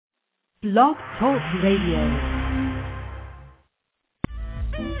Blog Talk Radio.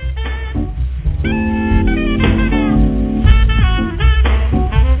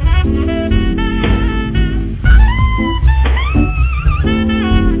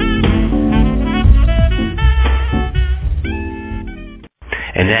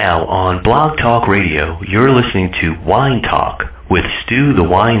 And now on Blog Talk Radio, you're listening to Wine Talk with Stu the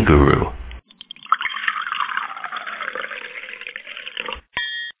Wine Guru.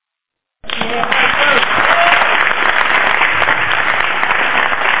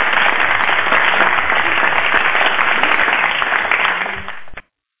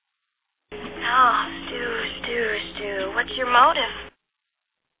 Stu, what's your motive?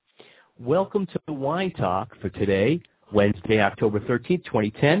 Welcome to the Wine Talk for today, Wednesday, October 13th,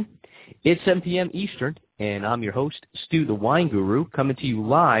 2010. It's 7 p.m. Eastern, and I'm your host, Stu the Wine Guru, coming to you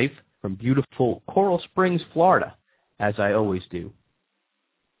live from beautiful Coral Springs, Florida, as I always do.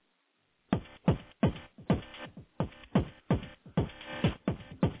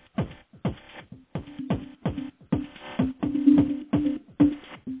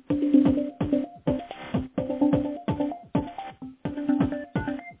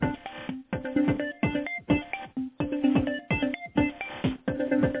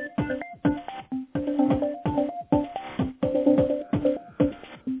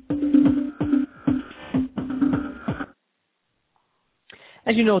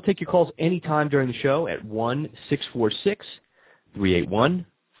 As you know, take your calls anytime during the show at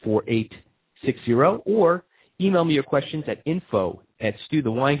 1-646-381-4860 or email me your questions at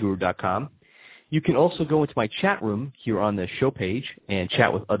info@stuthewineguru.com. You can also go into my chat room here on the show page and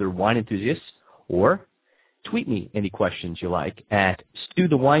chat with other wine enthusiasts, or tweet me any questions you like at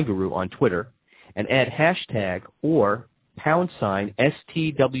StuTheWineGuru on Twitter and add hashtag or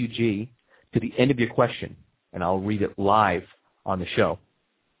 #STWG to the end of your question, and I'll read it live on the show.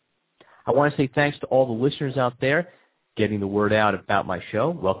 I want to say thanks to all the listeners out there getting the word out about my show.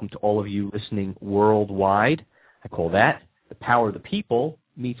 Welcome to all of you listening worldwide. I call that the power of the people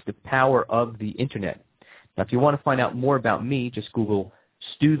meets the power of the Internet. Now, if you want to find out more about me, just Google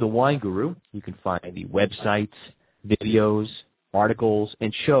Stu the Wine Guru. You can find the websites, videos, articles,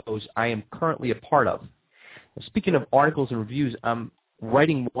 and shows I am currently a part of. Now, speaking of articles and reviews, I'm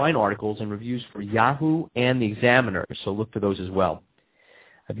writing wine articles and reviews for Yahoo and The Examiner, so look for those as well.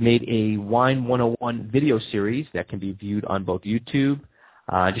 I've made a Wine 101 video series that can be viewed on both YouTube,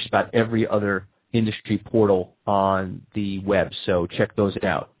 just about every other industry portal on the web, so check those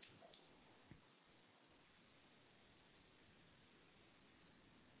out.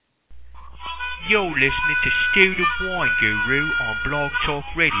 You're listening to Stu the Wine Guru on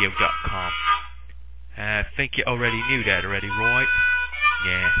blogtalkradio.com. I think you already knew that already, right?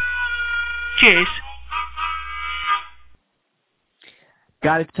 Yeah. Cheers!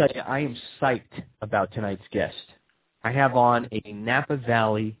 Got to tell you, I am psyched about tonight's guest. I have on a Napa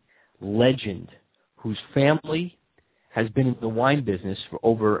Valley legend whose family has been in the wine business for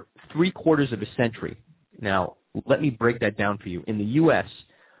over 3/4 of a century. Now, let me break that down for you. In the U.S.,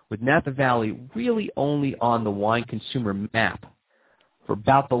 with Napa Valley really only on the wine consumer map for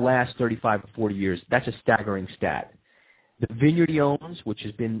about the last 35 or 40 years, that's a staggering stat. The vineyard he owns, which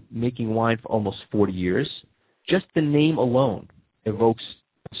has been making wine for almost 40 years, just the name alone evokes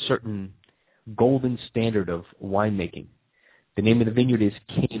a certain golden standard of winemaking. The name of the vineyard is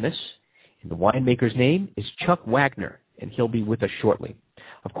Caymus, and the winemaker's name is Chuck Wagner, and he'll be with us shortly.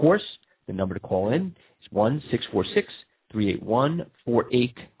 Of course, the number to call in is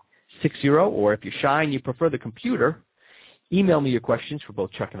 1-646-381-4860, or if you're shy and you prefer the computer, email me your questions for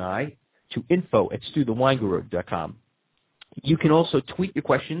both Chuck and I to info@StuTheWineGuru.com. You can also tweet your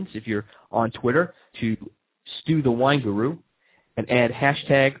questions if you're on Twitter to StuTheWineGuru and add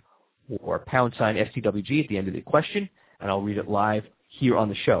hashtag or #STWG at the end of the question, and I'll read it live here on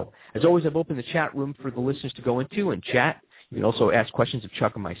the show. As always, I've opened the chat room for the listeners to go into and chat. You can also ask questions of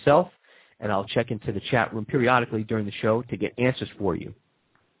Chuck and myself, and I'll check into the chat room periodically during the show to get answers for you.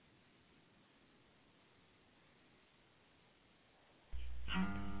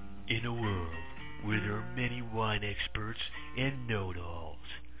 In a world where there are many wine experts and know-it-alls,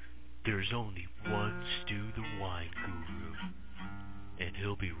 there's only one Stu the Wine Guru, and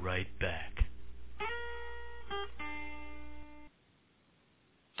he'll be right back.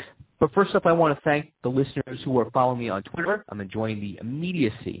 But first up, I want to thank the listeners who are following me on Twitter. I'm enjoying the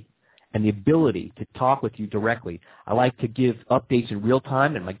immediacy and the ability to talk with you directly. I like to give updates in real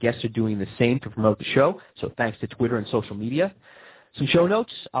time, and my guests are doing the same to promote the show, so thanks to Twitter and social media. Some show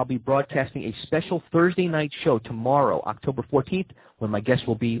notes. I'll be broadcasting a special Thursday night show tomorrow, October 14th, when my guest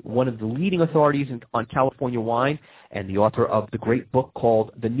will be one of the leading authorities on California wine and the author of the great book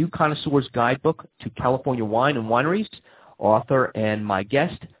called The New Connoisseur's Guidebook to California Wine and Wineries. Author and my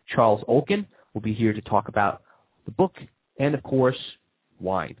guest, Charles Olkin, will be here to talk about the book and, of course,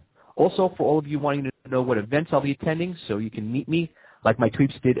 wine. Also, for all of you wanting to know what events I'll be attending so you can meet me, like my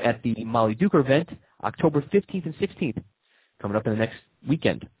tweets did at the Molly Duker event, October 15th and 16th. Coming up in the next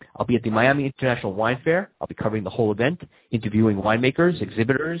weekend. I'll be at the Miami International Wine Fair. I'll be covering the whole event, interviewing winemakers,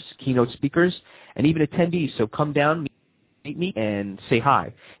 exhibitors, keynote speakers, and even attendees. So come down, meet me, and say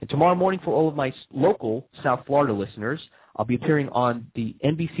hi. And tomorrow morning, for all of my local South Florida listeners, I'll be appearing on the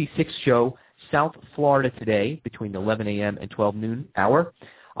NBC6 show South Florida Today between 11 a.m. and 12 noon hour.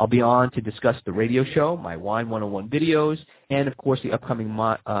 I'll be on to discuss the radio show, my Wine 101 videos, and, of course, the upcoming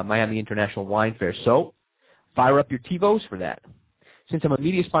Miami International Wine Fair. So fire up your TiVos for that. Since I'm a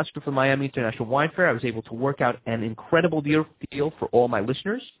media sponsor for the Miami International Wine Fair, I was able to work out an incredible deal for all my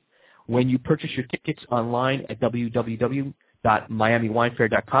listeners. When you purchase your tickets online at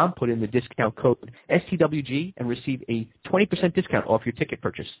www.miamiwinefair.com, put in the discount code STWG and receive a 20% discount off your ticket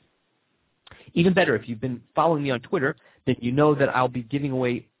purchase. Even better, if you've been following me on Twitter, then you know that I'll be giving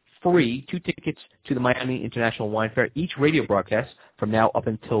away free 2 tickets to the Miami International Wine Fair, each radio broadcast from now up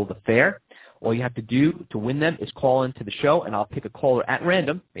until the fair. All you have to do to win them is call into the show, and I'll pick a caller at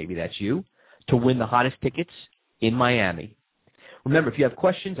random, maybe that's you, to win the hottest tickets in Miami. Remember, if you have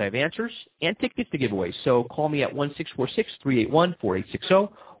questions, I have answers and tickets to give away. So call me at 1-646-381-4860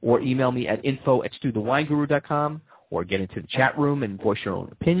 or email me at info@stewthewineguru.com or get into the chat room and voice your own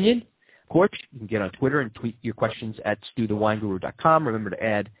opinion. Of course, you can get on Twitter and tweet your questions at stewthewineguru.com. Remember to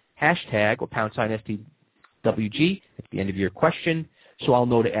add hashtag or #STWG at the end of your question, so I'll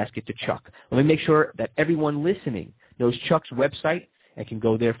know to ask it to Chuck. Let me make sure that everyone listening knows Chuck's website and can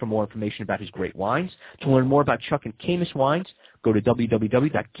go there for more information about his great wines. To learn more about Chuck and Caymus wines, go to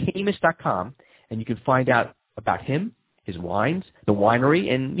www.caymus.com, and you can find out about him, his wines, the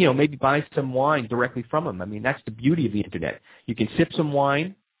winery, and maybe buy some wine directly from him. I mean, that's the beauty of the Internet. You can sip some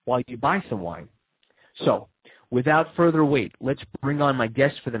wine while you buy some wine. So, without further wait, let's bring on my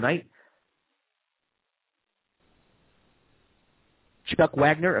guest for the night, Chuck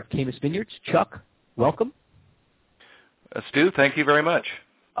Wagner of Caymus Vineyards. Chuck, welcome. Stu, thank you very much.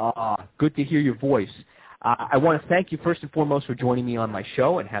 Good to hear your voice. I want to thank you first and foremost for joining me on my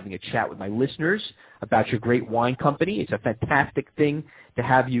show and having a chat with my listeners about your great wine company. It's a fantastic thing to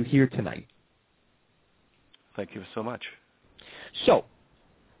have you here tonight. Thank you so much. So,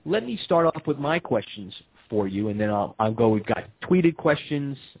 let me start off with my questions for you, and then I'll go. We've got tweeted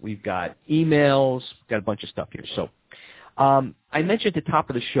questions, we've got emails, we've got a bunch of stuff here. So, I mentioned at the top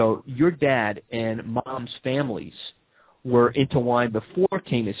of the show, your dad and mom's families were into wine before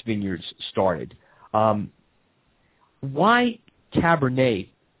Caymus Vineyards started. Why Cabernet?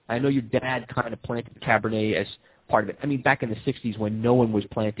 I know your dad kind of planted Cabernet as part of it. I mean, back in the 60s when no one was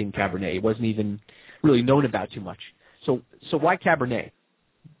planting Cabernet. It wasn't even really known about too much. So why Cabernet?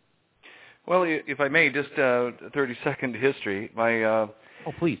 Well, if I may, just a 30-second history.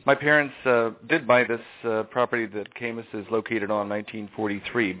 Please. My parents did buy this property that Caymus is located on,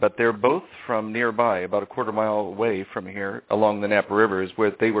 1943, but they're both from nearby, about a quarter mile away from here, along the Napa River, is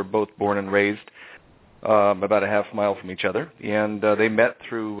where they were both born and raised, about a half mile from each other. And they met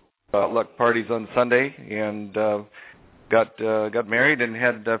through luck parties on Sunday and got married and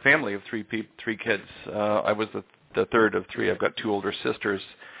had a family of three kids. I was the third of three. I've got 2 older sisters.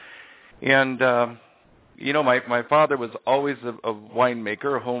 And my father was always a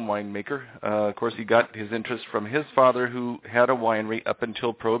winemaker, a home winemaker. Of course, he got his interest from his father, who had a winery up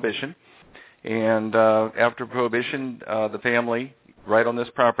until Prohibition. And after Prohibition, the family, right on this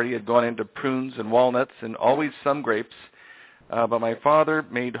property, had gone into prunes and walnuts and always some grapes. But my father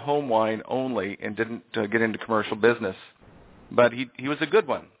made home wine only and didn't get into commercial business. But he was a good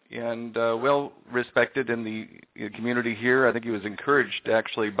one and well respected in the community here. I think he was encouraged,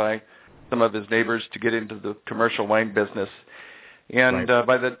 actually, by some of his neighbors to get into the commercial wine business. And right.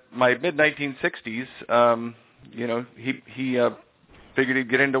 By my mid-1960s, he figured he'd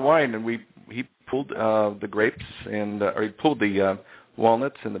get into wine, and he pulled the grapes or he pulled the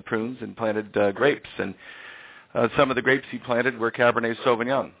walnuts and the prunes and planted grapes. And some of the grapes he planted were Cabernet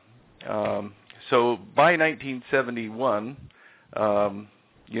Sauvignon. So by 1971,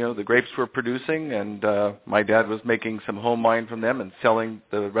 the grapes were producing, and my dad was making some home wine from them and selling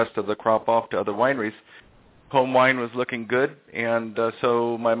the rest of the crop off to other wineries. Home wine was looking good, and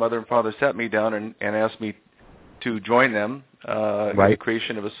so my mother and father sat me down and asked me to join them in the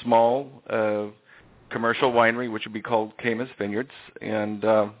creation of a small commercial winery, which would be called Caymus Vineyards, and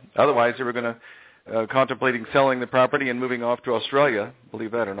otherwise they were going to contemplating selling the property and moving off to Australia,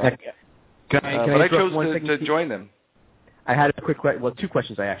 believe that or not. But I chose to join them. I had a quick question. Well, two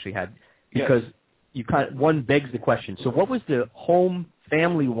questions I actually had, because one begs the question. So what was the home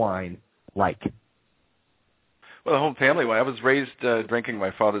family wine like? Well, the home family wine. I was raised drinking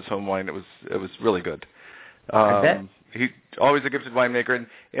my father's home wine. It was really good. I bet. He always a gifted winemaker,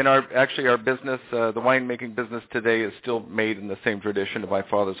 and our business, the winemaking business today, is still made in the same tradition of my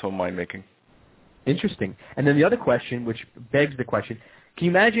father's home winemaking. Interesting. And then the other question, which begs the question, can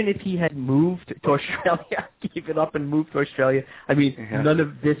you imagine if he had moved to Australia, gave it up and moved to Australia? I mean, none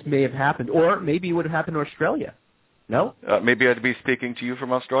of this may have happened, or maybe it would have happened in Australia. No? Maybe I'd be speaking to you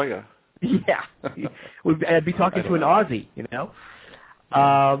from Australia. Yeah. I'd be talking to an Aussie, you know?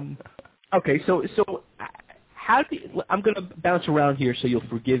 Okay, so I'm going to bounce around here, so you'll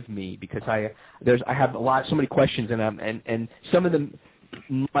forgive me, because I have so many questions, and some of them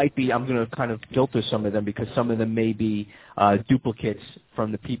might be, I'm going to kind of filter some of them, because some of them may be duplicates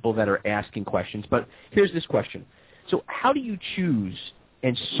from the people that are asking questions. But here's this question. So how do you choose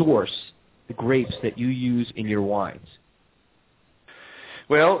and source the grapes that you use in your wines?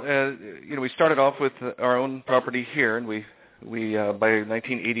 Well, we started off with our own property here, and we by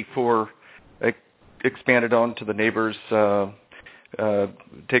 1984 expanded on to the neighbors,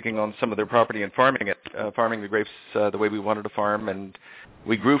 taking on some of their property and farming the grapes the way we wanted to farm, and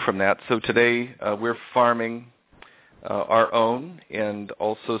we grew from that. So today we're farming our own and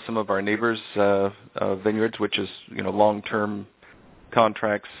also some of our neighbors' vineyards, which is long-term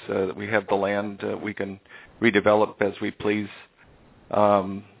contracts that we have the land we can redevelop as we please.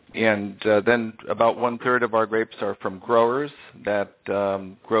 And then about 1/3 of our grapes are from growers that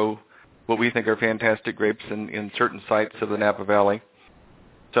grow what we think are fantastic grapes in certain sites of the Napa Valley.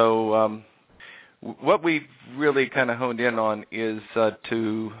 So what we've really kind of honed in on is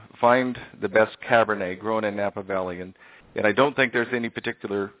to find the best Cabernet grown in Napa Valley. And I don't think there's any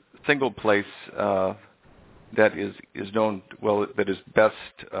particular single place that is known, well, that is best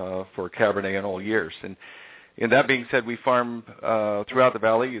for Cabernet in all years. And that being said, we farm throughout the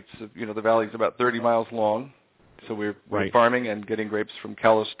valley. It's the valley is about 30 miles long. So we're farming and getting grapes from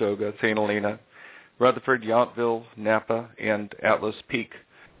Calistoga, St. Helena, Rutherford, Yountville, Napa, and Atlas Peak.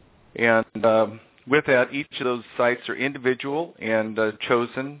 And with that, each of those sites are individual and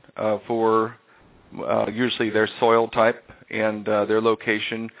chosen for usually their soil type and their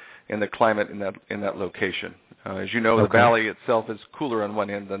location and the climate in that location. As you know, the valley itself is cooler on one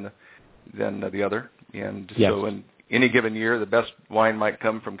end than the other. And so in any given year, the best wine might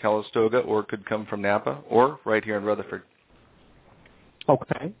come from Calistoga, or could come from Napa, or right here in Rutherford.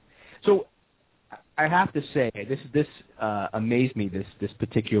 Okay. So I have to say, this amazed me, this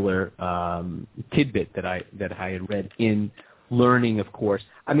particular tidbit that I had read in learning, of course.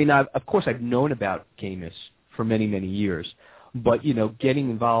 I mean, I've known about Caymus for many, many years, but, getting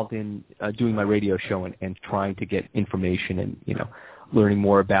involved in doing my radio show and trying to get information and, learning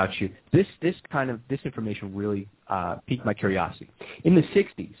more about you. This information really piqued my curiosity. In the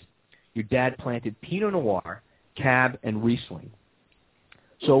 60s, your dad planted Pinot Noir, Cab, and Riesling.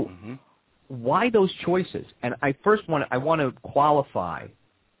 So why those choices? And I want to qualify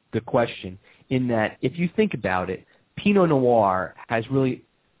the question in that if you think about it, Pinot Noir has really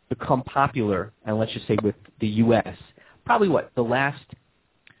become popular, and let's just say with the U.S., probably the last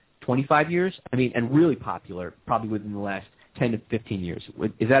 25 years? I mean, and really popular probably within the last 10 to 15 years.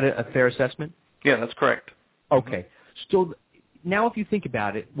 Is that a fair assessment? Yeah, that's correct. Okay. So now if you think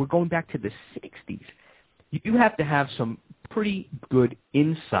about it, we're going back to the 60s. You have to have some pretty good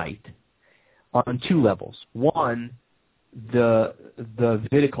insight on two levels. One, the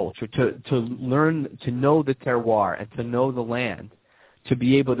viticulture, to learn to know the terroir and to know the land, to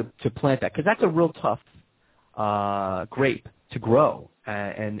be able to plant that. Because that's a real tough grape to grow.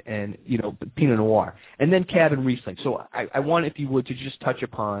 And Pinot Noir, and then Cab and Riesling. So I want, if you would, to just touch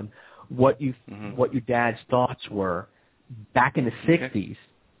upon what your dad's thoughts were back in the 60s.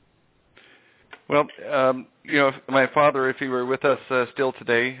 Well, my father, if he were with us still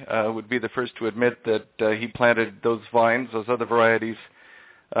today, would be the first to admit that he planted those vines, those other varieties,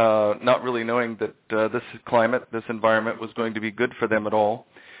 not really knowing that this climate, this environment was going to be good for them at all.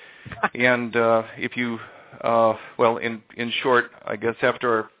 And if you in short, I guess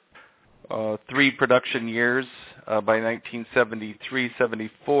after 3 production years, by 1973,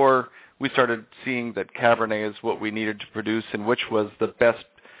 74, we started seeing that Cabernet is what we needed to produce, and which was the best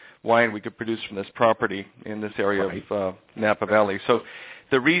wine we could produce from this property in this area of Napa Valley. So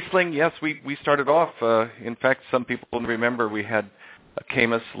the Riesling, yes, we started off, in fact, some people remember we had a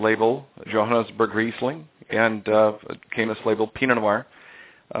Caymus label Johannesburg Riesling and a Caymus label Pinot Noir.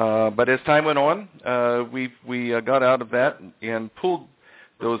 But as time went on, we got out of that and pulled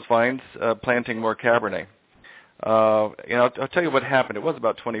those vines, planting more Cabernet. I'll tell you what happened. It was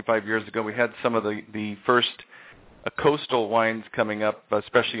about 25 years ago. We had some of the first coastal wines coming up,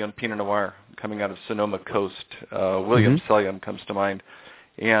 especially on Pinot Noir, coming out of Sonoma Coast. William Sellium comes to mind.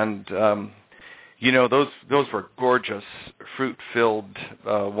 And, those were gorgeous, fruit-filled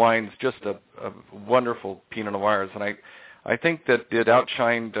wines, just a wonderful Pinot Noirs. And I think that it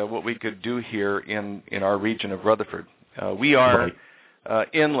outshined what we could do here in our region of Rutherford. We are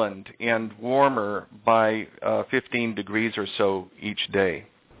inland and warmer by 15 degrees or so each day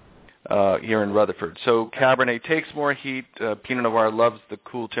here in Rutherford. So Cabernet takes more heat. Pinot Noir loves the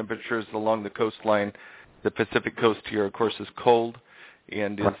cool temperatures along the coastline. The Pacific coast here, of course, is cold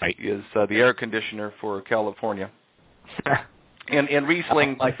and is the air conditioner for California. And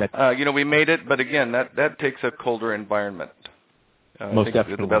Riesling, we made it, but again, that takes a colder environment. Most I think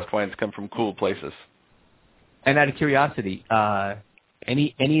definitely. The best wines come from cool places. And out of curiosity,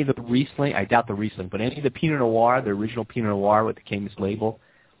 any of the Riesling, I doubt the Riesling, but any of the Pinot Noir, the original Pinot Noir with the Caymus label,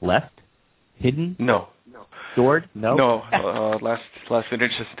 left? Hidden? No. Stored? No? No. Last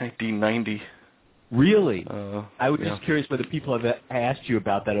vintage is 1990. Really? I was just curious whether people have asked you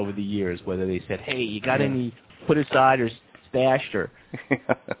about that over the years, whether they said, hey, you got any put aside or stashed? Or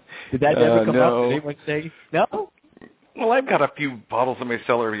did that ever come up? Did anyone say, no? Well, I've got a few bottles in my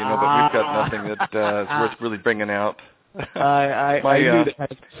cellar, but we've got nothing that is worth really bringing out. I knew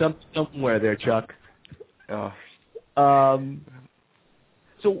that somewhere there, Chuck.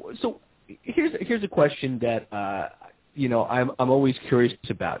 So here's a question that I'm always curious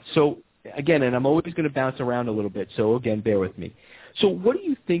about. So again, and I'm always going to bounce around a little bit. So again, bear with me. So what do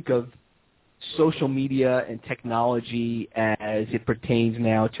you think of social media and technology as it pertains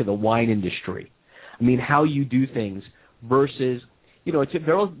now to the wine industry? I mean, how you do things versus, it's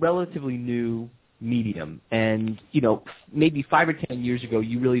a relatively new medium. And, maybe 5 or 10 years ago,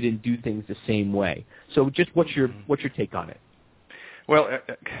 you really didn't do things the same way. So just what's your take on it? Well,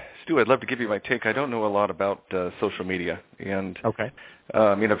 Stu, I'd love to give you my take. I don't know a lot about social media. And,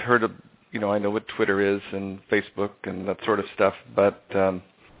 I've heard of, I know what Twitter is and Facebook and that sort of stuff, but, I'm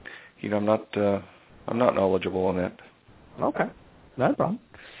not knowledgeable on that. Okay. Not a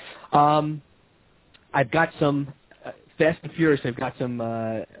problem. I've got some fast and furious. I've got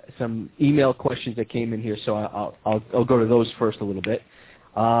some email questions that came in here, so I'll go to those first a little bit.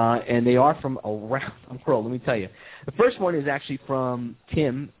 And they are from around the world. Let me tell you, the first one is actually from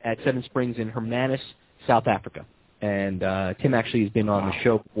Tim at Seven Springs in Hermanus, South Africa. And Tim actually has been on the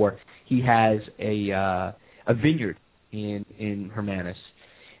show before. He has a vineyard in Hermanus.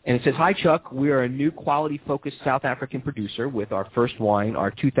 And it says, hi, Chuck. We are a new quality-focused South African producer with our first wine,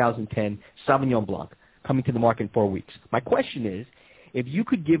 our 2010 Sauvignon Blanc, coming to the market in 4 weeks. My question is, if you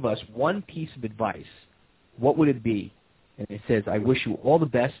could give us one piece of advice, what would it be? And it says, I wish you all the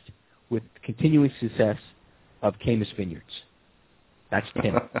best with continuing success of Caymus Vineyards. That's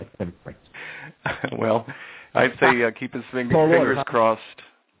Tim. Well, I'd say keep his fingers crossed.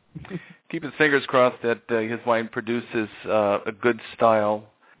 Keep his fingers crossed that his wine produces a good style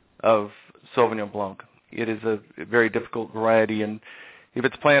of Sauvignon Blanc. It is a very difficult variety, and if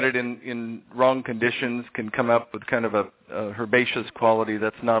it's planted in wrong conditions, can come up with kind of a herbaceous quality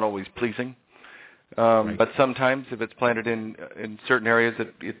that's not always pleasing. But sometimes, if it's planted in certain areas,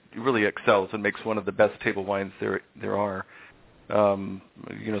 it really excels and makes one of the best table wines there are. Some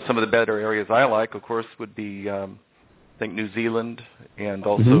of the better areas I like, of course, would be I think New Zealand and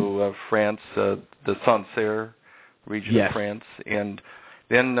also France, the Sancerre region of France, and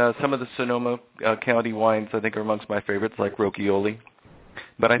then some of the Sonoma County wines I think are amongst my favorites, like Rocchioli.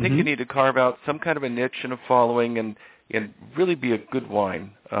 But I think you need to carve out some kind of a niche and a following and really be a good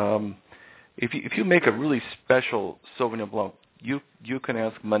wine. If you make a really special Sauvignon Blanc, you can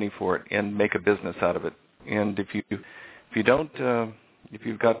ask money for it and make a business out of it. And if you don't, if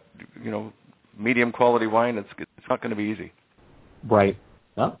you've got medium quality wine, it's not going to be easy. Right.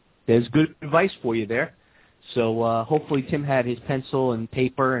 Well, there's good advice for you there. So hopefully Tim had his pencil and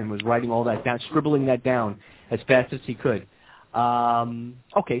paper and was writing all that down, scribbling that down as fast as he could.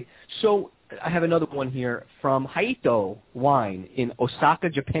 Okay, so I have another one here from Haito Wine in Osaka,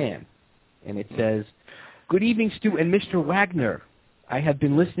 Japan. And it says, good evening, Stu and Mr. Wagner. I have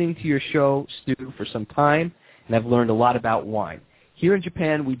been listening to your show, Stu, for some time, and I've learned a lot about wine. Here in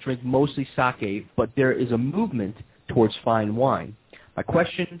Japan, we drink mostly sake, but there is a movement towards fine wine. My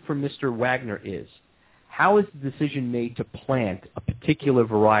question for Mr. Wagner is, how is the decision made to plant a particular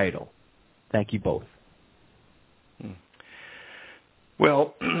varietal? Thank you both.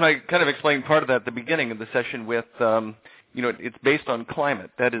 Well, I kind of explained part of that at the beginning of the session with, it's based on climate.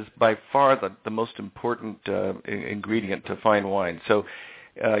 That is by far the most important ingredient to fine wine. So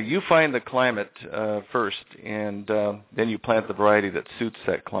you find the climate first, and then you plant the variety that suits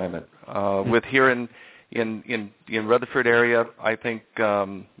that climate. With here in Rutherford area, I think,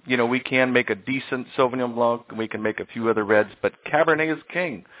 we can make a decent Sauvignon Blanc, and we can make a few other reds, but Cabernet is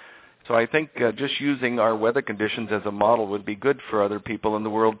king. So I think just using our weather conditions as a model would be good for other people in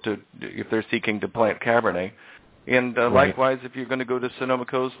the world if they're seeking to plant Cabernet. And likewise, if you're going to go to Sonoma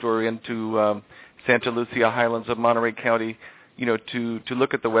Coast or into Santa Lucia Highlands of Monterey County, to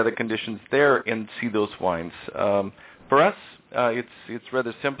look at the weather conditions there and see those wines. For us, it's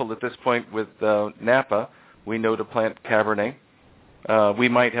rather simple at this point with Napa. We know to plant Cabernet. We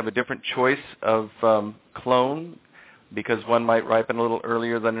might have a different choice of clone, because one might ripen a little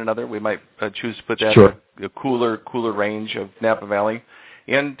earlier than another. We might choose to put that in a cooler range of Napa Valley.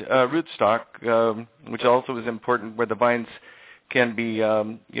 And rootstock, which also is important, where the vines can be,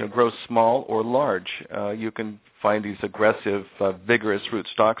 grow small or large. You can find these aggressive, vigorous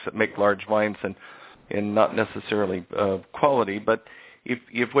rootstocks that make large vines and not necessarily quality. But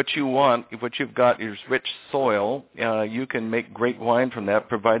if what you've got is rich soil, you can make great wine from that,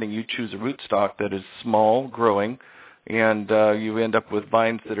 providing you choose a rootstock that is small, growing, and you end up with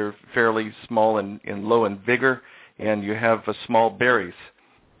vines that are fairly small and low in vigor, and you have small berries.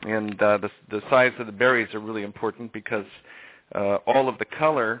 And the size of the berries are really important because all of the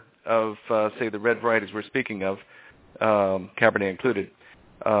color of, say, the red varieties we're speaking of, Cabernet included,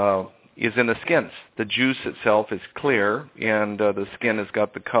 is in the skins. The juice itself is clear, and the skin has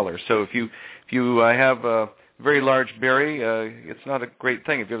got the color. So if you have a very large berry, it's not a great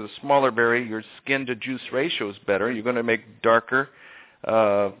thing. If you have a smaller berry, your skin-to-juice ratio is better. You're going to make darker,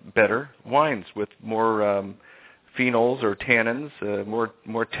 better wines with more phenols or tannins,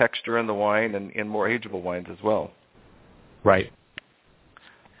 more texture in the wine, and more ageable wines as well. Right.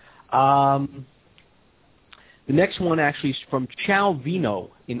 The next one actually is from Ciao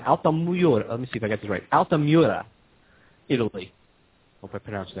Vino in Altamura. Let me see if I got this right. Altamura, Italy. Hope I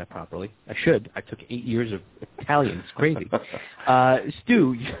pronounced that properly. I should. I took 8 years of Italian. It's crazy.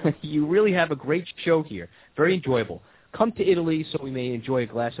 Stu, you really have a great show here. Very enjoyable. Come to Italy so we may enjoy a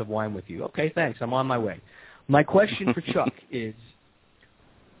glass of wine with you. Okay, thanks. I'm on my way. My question for Chuck is,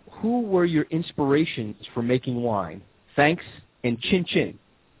 who were your inspirations for making wine? Thanks, and chin chin.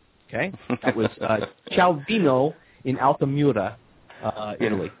 Okay? That was Ciao Vino in Altamura,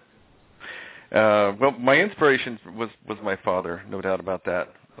 Italy. Well, my inspiration was my father, no doubt about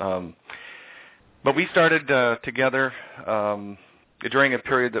that. But we started together during a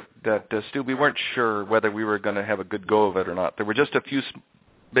period that Stu, we weren't sure whether we were going to have a good go of it or not. There were just a few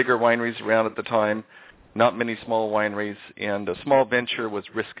bigger wineries around at the time, not many small wineries, and a small venture was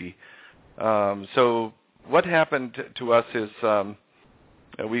risky. So what happened to us is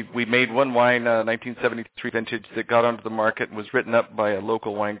we made one wine, 1973 vintage, that got onto the market and was written up by a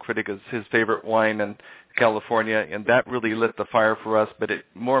local wine critic as his favorite wine in California, and that really lit the fire for us, but it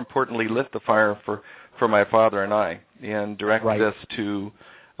more importantly lit the fire for my father and I, and directed us to,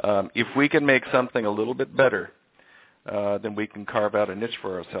 if we can make something a little bit better, then we can carve out a niche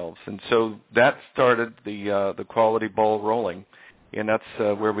for ourselves. And so that started the quality ball rolling, and that's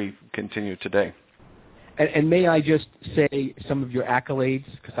where we continue today. And may I just say some of your accolades,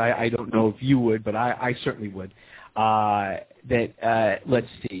 because I don't know if you would, but I certainly would. Let's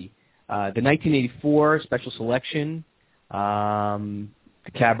see, the 1984 Special Selection, the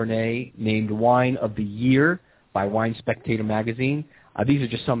Cabernet, named Wine of the Year by Wine Spectator magazine. These are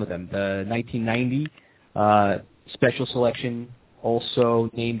just some of them. The 1990 Special Selection,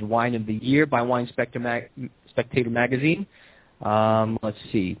 also named Wine of the Year by Wine Spectator magazine. Let's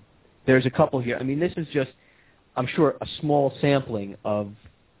see. There's a couple here. I mean, this is just, I'm sure, a small sampling of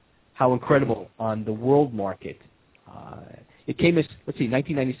how incredible on the world market. Caymus, let's see,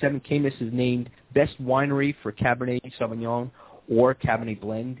 1997, Caymus is named Best Winery for Cabernet Sauvignon or Cabernet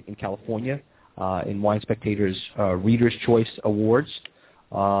Blend in California in Wine Spectator's Reader's Choice Awards.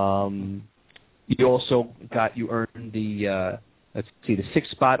 You earned the, the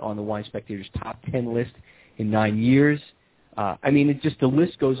 6th spot on the Wine Spectator's top 10 list in 9 years. The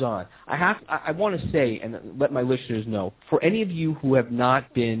list goes on. I want to say, and let my listeners know, for any of you who have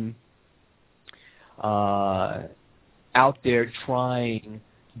not been out there trying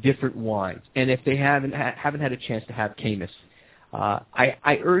different wines, and if they haven't had a chance to have Caymus,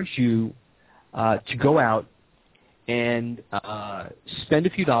 I urge you to go out and spend a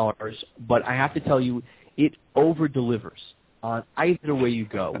few dollars, but I have to tell you, it over-delivers on either way you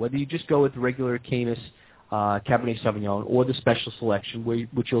go. Whether you just go with regular Caymus Cabernet Sauvignon or the special selection,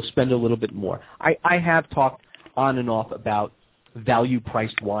 which you'll spend a little bit more. I have talked on and off about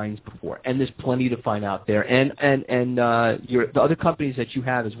value-priced wines before, and there's plenty to find out there. And the other companies that you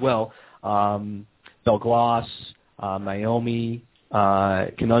have as well, Belglas, Naomi,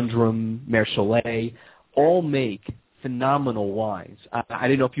 Conundrum, Mer Soleil, all make phenomenal wines. I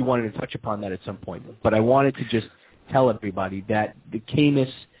didn't know if you wanted to touch upon that at some point, but I wanted to just tell everybody that the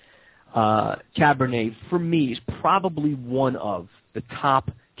Caymus Cabernet, for me, is probably one of the top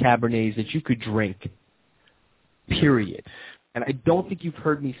Cabernets that you could drink, period. And I don't think you've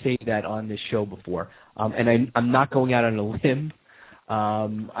heard me say that on this show before. And I'm not going out on a limb.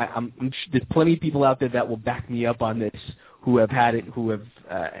 There's plenty of people out there that will back me up on this who have had it, who have,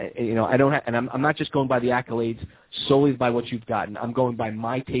 I don't have, and I'm not just going by the accolades solely by what you've gotten. I'm going by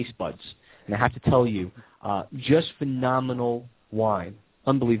my taste buds. And I have to tell you, just phenomenal wine,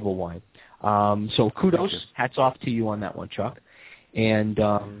 unbelievable wine. So kudos, hats off to you on that one, Chuck. And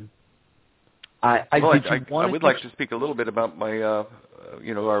I would like to speak a little bit about my,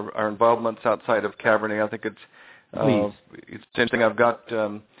 our involvements outside of Cabernet. I think it's interesting. I've got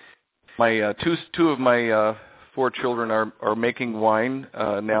my two of my 4 children are making wine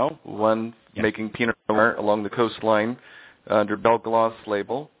now. One making Pinot Noir along the coastline under Belglas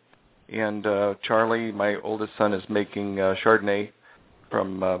label, and Charlie, my oldest son, is making Chardonnay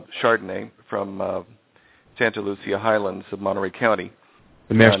from Santa Lucia Highlands of Monterey County.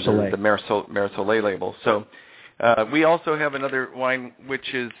 The Mer Soleil label. So we also have another wine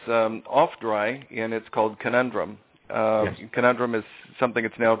which is off-dry, and it's called Conundrum. Conundrum is something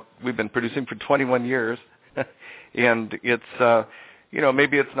we've been producing for 21 years, and it's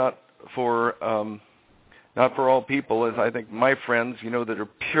maybe it's not for all people. As I think my friends, that are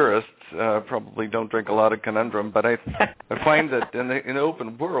purists, probably don't drink a lot of Conundrum, but I find that in the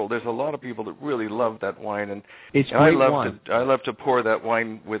open world, there's a lot of people that really love that wine, and I love to pour that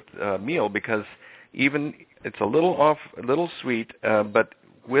wine with meal, because even it's a little sweet, but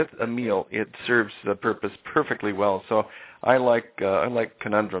with a meal, it serves the purpose perfectly well. So I like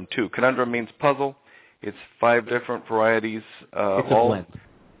Conundrum too. Conundrum means puzzle. It's 5 different varieties. It's a blend.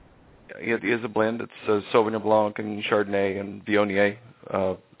 It is a blend. It's Sauvignon Blanc and Chardonnay and Viognier,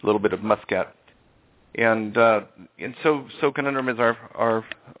 a little bit of Muscat, and so Conundrum is our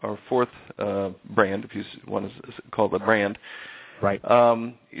 4th brand, if you want to call it a brand. Right.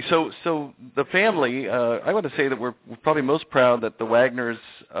 So the family, I want to say that we're probably most proud that the Wagners,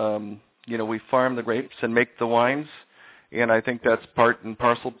 we farm the grapes and make the wines, and I think that's part and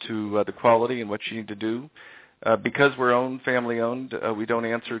parcel to the quality and what you need to do. Because we're family-owned, we don't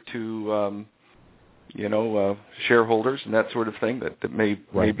answer to, shareholders and that sort of thing. That may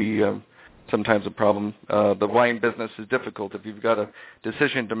be sometimes a problem. The wine business is difficult. If you've got a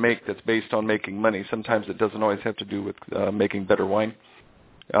decision to make that's based on making money, sometimes it doesn't always have to do with making better wine.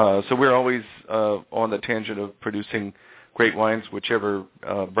 So we're always on the tangent of producing great wines, whichever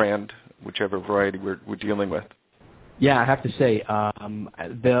brand, whichever variety we're dealing with. Yeah, I have to say, I'm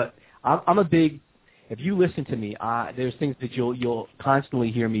a big... If you listen to me, there's things that you'll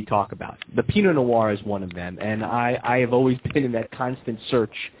constantly hear me talk about. The Pinot Noir is one of them, and I have always been in that constant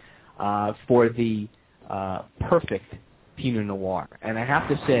search for the perfect Pinot Noir. And I have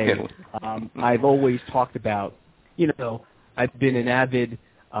to say, I've always talked about, I've been an avid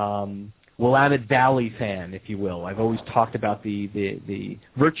Willamette Valley fan, if you will. I've always talked about the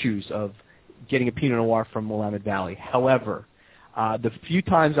virtues of getting a Pinot Noir from Willamette Valley. However, the few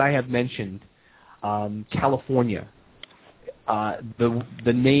times I have mentioned California,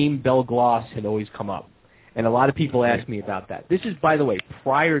 the name Belglas had always come up, and a lot of people ask me about that. This is, by the way,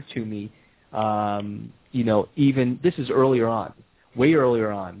 prior to me, even this is earlier on, way earlier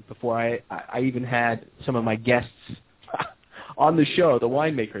on, before I even had some of my guests on the show, the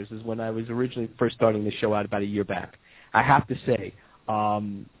winemakers, is when I was originally first starting the show out about a year back. I have to say,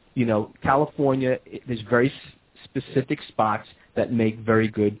 California, there's very specific spots that make very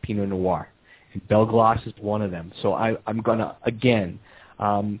good Pinot Noir. And Belglas is one of them. So I'm going to, again,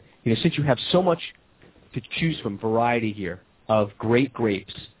 since you have so much to choose from, variety here of great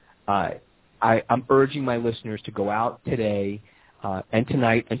grapes, I'm urging my listeners to go out today and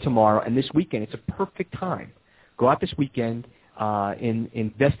tonight and tomorrow and this weekend. It's a perfect time. Go out this weekend,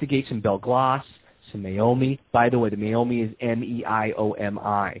 investigate some Belglas, some Meiomi. By the way, the Meiomi is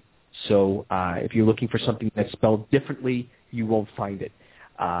Meiomi. So if you're looking for something that's spelled differently, you won't find it.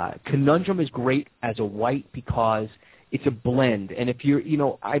 Conundrum is great as a white because it's a blend. And if you're,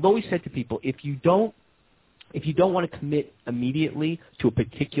 I've always said to people, if you don't want to commit immediately to a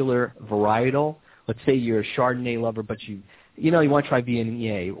particular varietal, let's say you're a Chardonnay lover, but you want to try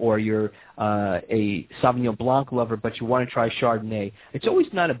Viognier, or you're a Sauvignon Blanc lover, but you want to try Chardonnay, it's always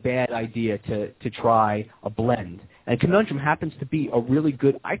not a bad idea to try a blend. And Conundrum happens to be a really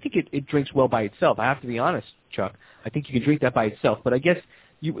good, I think it drinks well by itself. I have to be honest, Chuck. I think you can drink that by itself. But I guess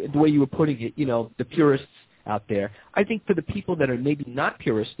the way you were putting it, the purists out there, I think for the people that are maybe not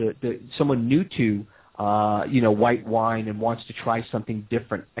purists, someone new to white wine and wants to try something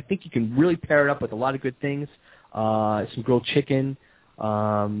different, I think you can really pair it up with a lot of good things, some grilled chicken,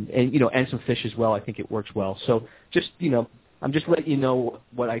 and some fish as well. I think it works well. So just, I'm just letting you know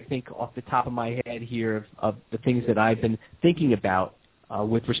what I think off the top of my head here of the things that I've been thinking about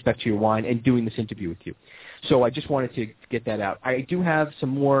with respect to your wine and doing this interview with you. So I just wanted to get that out. I do have some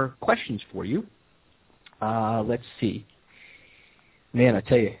more questions for you. Let's see. Man, I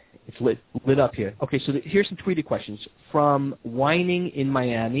tell you, it's lit up here. Okay, so here's some tweeted questions. From Whining in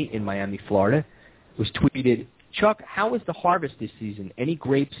Miami, Florida, it was tweeted, Chuck, how was the harvest this season? Any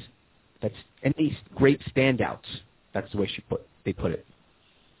grape standouts? That's the way they put it.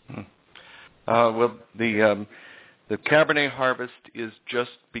 Well, the Cabernet harvest is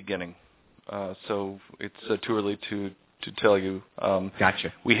just beginning, so it's too early to tell you.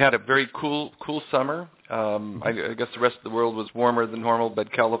 Gotcha. We had a very cool summer. I guess the rest of the world was warmer than normal,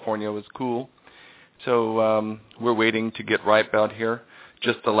 but California was cool. So we're waiting to get ripe out here.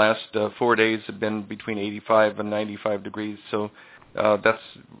 Just the last 4 days have been between 85 and 95 degrees, so that's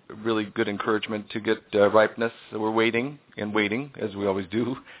really good encouragement to get ripeness. So we're waiting, as we always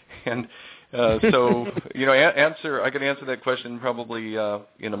do. And so, I can answer that question probably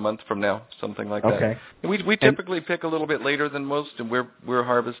in a month from now, something like that. Okay. And we typically pick a little bit later than most, and we're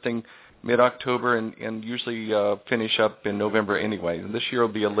harvesting mid-October and usually finish up in November anyway. And this year will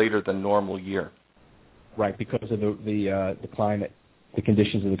be a later than normal year. Right, because of the climate, the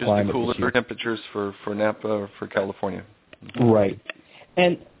conditions of the climate. Just the cooler temperatures for Napa or for California. Right.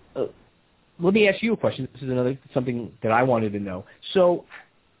 And let me ask you a question. This is something that I wanted to know. So,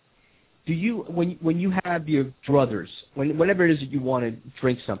 do you, when you have your druthers, whenever it is that you want to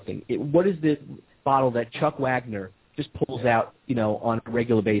drink something, what is the bottle that Chuck Wagner just pulls out, on a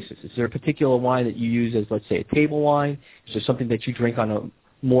regular basis? Is there a particular wine that you use as, let's say, a table wine? Is there something that you drink on a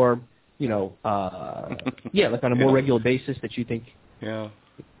more, like on a more regular basis that you think? Yeah.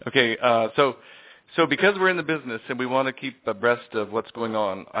 Okay. So because we're in the business and we want to keep abreast of what's going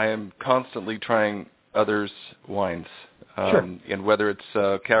on, I am constantly trying others' wines. Sure. And whether it's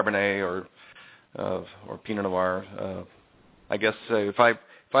Cabernet or Pinot Noir, I guess if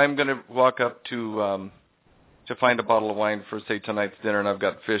I'm going to walk up to find a bottle of wine for, say, tonight's dinner and I've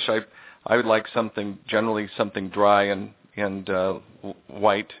got fish, I would like generally something dry and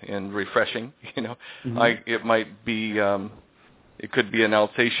white and refreshing. Mm-hmm. It might be it could be an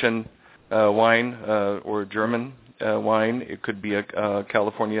Alsatian wine or German wine. It could be a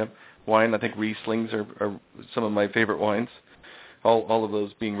California wine. I think Rieslings are some of my favorite wines. All of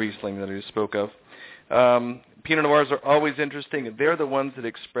those being Riesling that I just spoke of. Pinot Noirs are always interesting. They're the ones that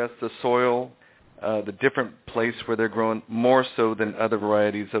express the soil, the different place where they're grown, more so than other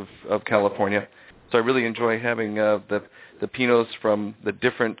varieties of California. So I really enjoy having the Pinots from the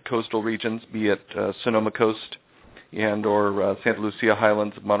different coastal regions, be it Sonoma Coast or Santa Lucia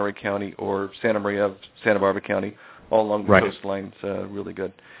Highlands of Monterey County or Santa Maria of Santa Barbara County, all along the coastlines. Really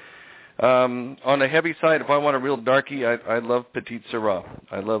good. On the heavy side, if I want a real darkie, I love Petit Syrah.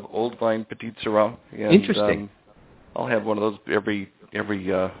 I love old vine Petit Syrah. And, interesting. I'll have one of those every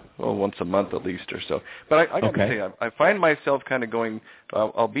once a month at least or so. But I got to say, I find myself kind of going,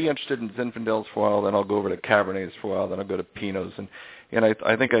 I'll be interested in Zinfandels for a while, then I'll go over to Cabernets for a while, then I'll go to Pinots. And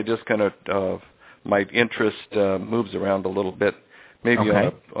I think I just kind of, my interest moves around a little bit, maybe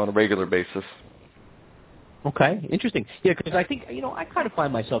on a regular basis. Okay, interesting. Yeah, because I think, I kind of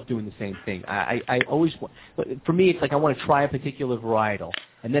find myself doing the same thing. I always, for me, it's like I want to try a particular varietal.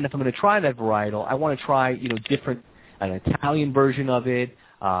 And then if I'm going to try that varietal, I want to try, different, an Italian version of it,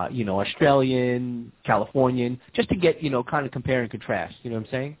 Australian, Californian, just to get, kind of compare and contrast. You know what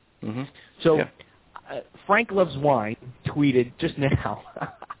I'm saying? Mm-hmm. So, Frank Loves Wine tweeted just now,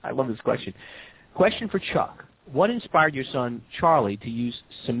 I love this question. Question for Chuck. What inspired your son, Charlie, to use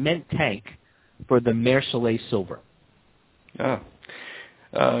cement tank for the Mercelet Silver?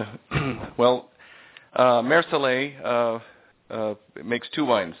 Well, Mercelet makes two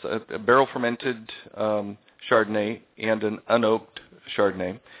wines, a barrel-fermented Chardonnay and an unoaked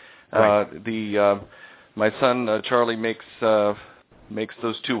Chardonnay. Right. My son, Charlie, makes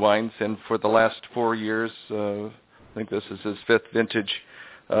those two wines, and for the last 4 years, I think this is his fifth vintage,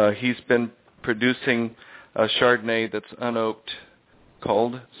 he's been producing a Chardonnay that's unoaked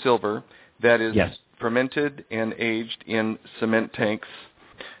called Silver that is fermented and aged in cement tanks,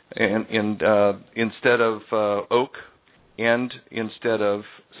 and instead of oak, and instead of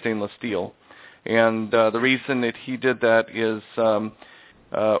stainless steel. And the reason that he did that is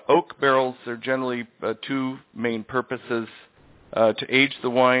oak barrels are generally two main purposes: to age the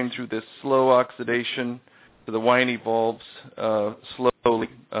wine through this slow oxidation, so the wine evolves slowly,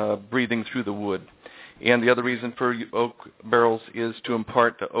 breathing through the wood. And the other reason for oak barrels is to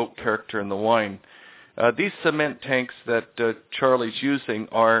impart the oak character in the wine. These cement tanks that Charlie's using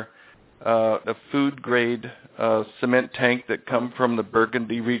are a food-grade cement tank that come from the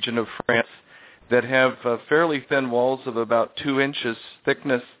Burgundy region of France that have fairly thin walls of about 2 inches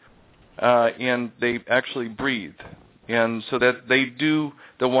thickness, and they actually breathe. And so that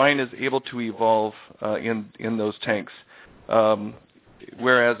the wine is able to evolve in those tanks.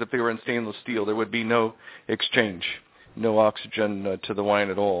 Whereas if they were in stainless steel, there would be no exchange, no oxygen to the wine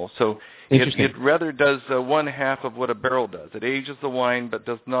at all. So it rather does one half of what a barrel does. It ages the wine but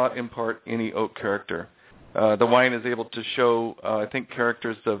does not impart any oak character. The wine is able to show, I think,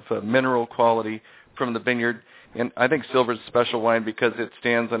 characters of mineral quality from the vineyard. And I think Silver's a special wine because it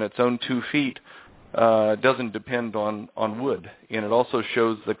stands on its own 2 feet. Doesn't depend on wood. And it also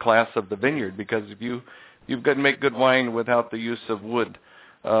shows the class of the vineyard, because if you've got to make good wine without the use of wood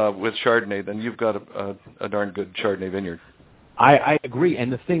with Chardonnay, then you've got a darn good Chardonnay vineyard. I agree.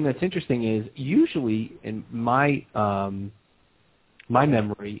 And the thing that's interesting is usually in my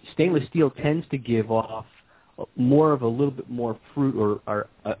memory, stainless steel tends to give off more of a little bit more fruit, or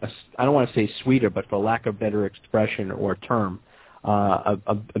I don't want to say sweeter, but for lack of better expression or term,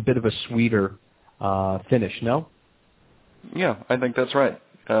 a bit of a sweeter finish. No? Yeah, I think that's right.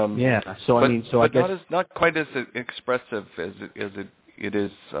 So I guess not quite as expressive as it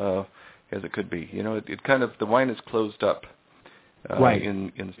is as it could be. You know, it kind of, the wine is closed up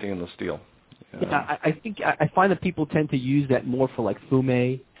in stainless steel. I think I find that people tend to use that more for like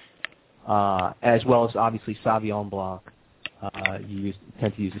Fumé, as well as obviously Sauvignon Blanc. You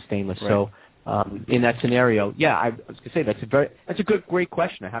tend to use the stainless. Right. So in that scenario, I was going to say that's a great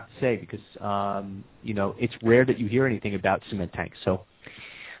question, I have to say, because it's rare that you hear anything about cement tanks. So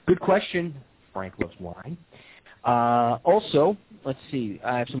good question. Frank loves wine. Also, let's see.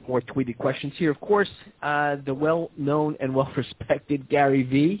 I have some more tweeted questions here. Of course, the well-known and well-respected Gary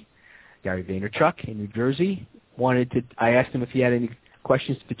Vaynerchuk in New Jersey I asked him if he had any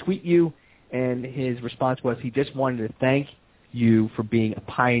questions to tweet you, and his response was he just wanted to thank you for being a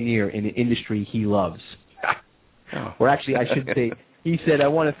pioneer in an industry he loves. Or actually, I should say, he said, I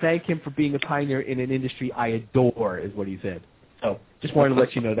want to thank him for being a pioneer in an industry I adore, is what he said. So just wanted to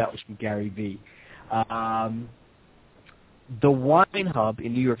let you know that was from Gary V. The Wine Hub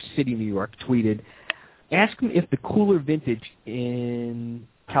in New York City, New York, tweeted, ask him if the cooler vintage in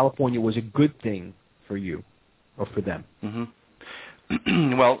California was a good thing for you or for them.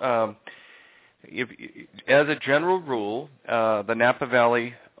 Mm-hmm. Well, as a general rule, the Napa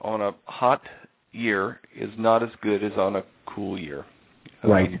Valley on a hot year is not as good as on a cool year.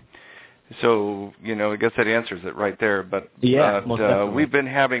 Right. So, I guess that answers it right there. But we've been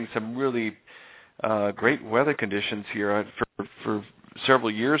having some really great weather conditions here for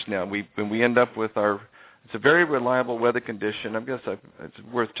several years now. We end up with it's a very reliable weather condition. I guess it's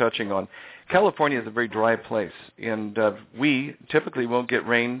worth touching on. California is a very dry place, and we typically won't get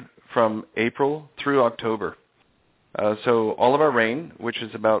rain from April through October. So all of our rain, which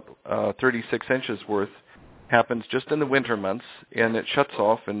is about 36 inches worth, happens just in the winter months, and it shuts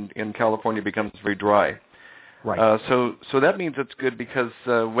off, and in California becomes very dry. Right. So that means it's good because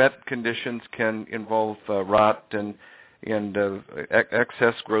wet conditions can involve rot and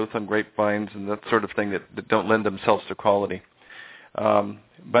excess growth on grapevines and that sort of thing that don't lend themselves to quality.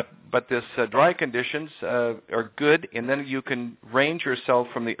 But this dry conditions are good, and then you can range yourself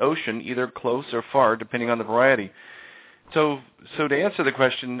from the ocean either close or far, depending on the variety. So to answer the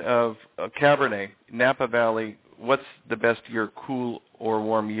question of Cabernet, Napa Valley, what's the best year, cool or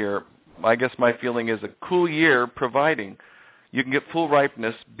warm year? I guess my feeling is a cool year, providing you can get full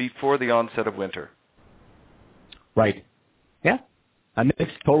ripeness before the onset of winter. Right. Yeah, that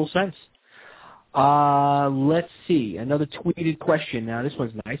makes total sense. Let's see. Another tweeted question. Now, this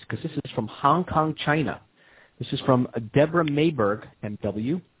one's nice because this is from Hong Kong, China. This is from Deborah Mayberg,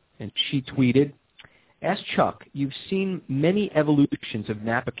 MW, and she tweeted, ask Chuck, you've seen many evolutions of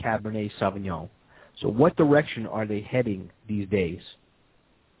Napa Cabernet Sauvignon. So what direction are they heading these days?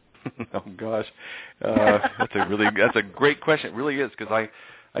 Oh, gosh. That's a great question. It really is, because I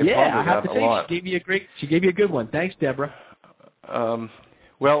ponder I have that to say, a lot. She gave you a good one. Thanks, Deborah.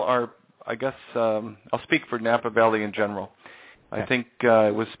 Well, I guess I'll speak for Napa Valley in general. I think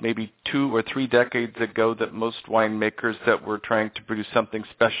it was maybe 2 or 3 decades ago that most winemakers that were trying to produce something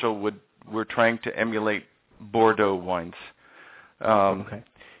special were trying to emulate Bordeaux wines.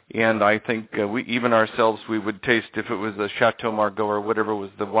 And I think even ourselves, we would taste, if it was a Chateau Margaux or whatever was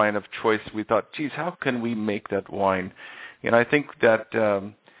the wine of choice, we thought, geez, how can we make that wine? And I think that,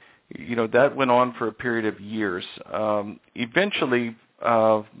 that went on for a period of years. Eventually,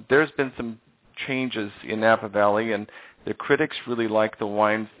 there's been some changes in Napa Valley, and the critics really like the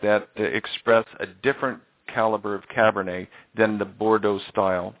wines that express a different caliber of Cabernet than the Bordeaux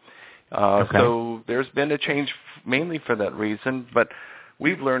style. So there's been a change mainly for that reason, but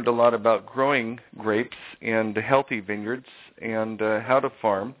we've learned a lot about growing grapes and healthy vineyards and how to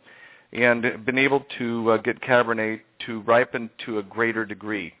farm, and been able to get Cabernet to ripen to a greater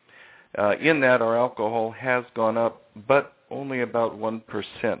degree. In that, our alcohol has gone up, but only about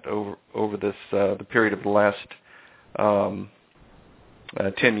 1% over this the period of the last 10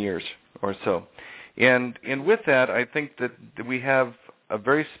 years or so. And with that, I think that we have a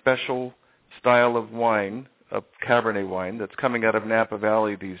very special style of wine, of Cabernet wine, that's coming out of Napa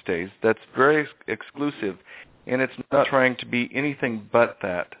Valley these days, that's very exclusive, and it's not trying to be anything but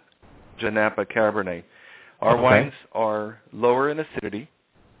that, Napa Cabernet. Our wines are lower in acidity,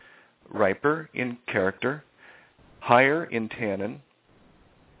 riper in character, higher in tannin,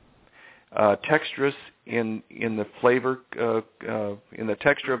 texturous in the flavor, in the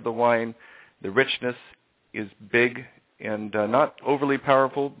texture of the wine. The richness is big and not overly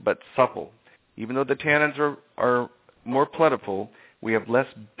powerful, but supple. Even though the tannins are more plentiful, we have less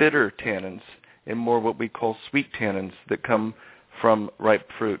bitter tannins and more what we call sweet tannins that come from ripe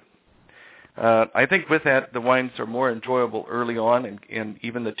fruit. I think with that, the wines are more enjoyable early on, and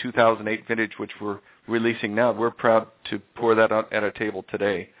even the 2008 vintage, which we're releasing now, we're proud to pour that out at a table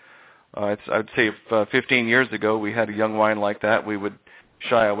today. I'd say if 15 years ago we had a young wine like that, we would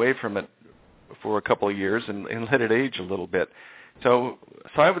shy away from it for a couple of years and let it age a little bit. So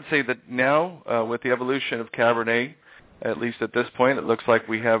I would say that now, with the evolution of Cabernet, at least at this point, it looks like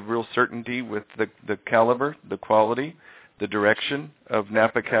we have real certainty with the caliber, the quality, the direction of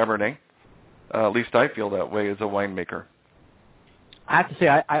Napa Cabernet. At least I feel that way as a winemaker. I have to say,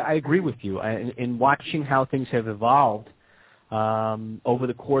 I agree with you. In watching how things have evolved over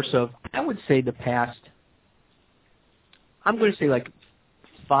the course of, I would say, the past, I'm going to say like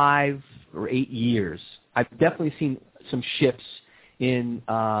 5 or 8 years, I've definitely seen some shifts in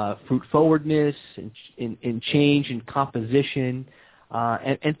fruit forwardness, in change in composition,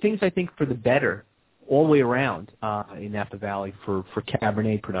 and things I think for the better all the way around in Napa Valley for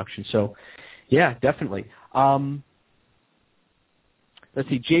Cabernet production. So, yeah, definitely. Let's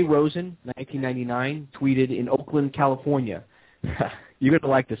see, Jay Rosen, 1999, tweeted in Oakland, California. You're going to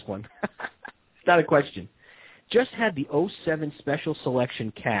like this one. It's not a question. Just had the 07 Special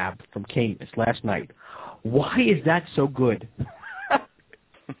Selection Cab from Caymus last night. Why is that so good?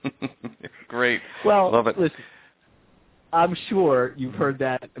 Great. Well, love it. Listen, I'm sure you've heard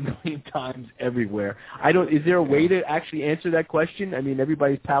that a million times everywhere. Is there a way to actually answer that question? I mean,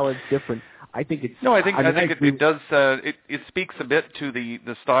 everybody's palate's different. I think it's... No, I think it does. It speaks a bit to the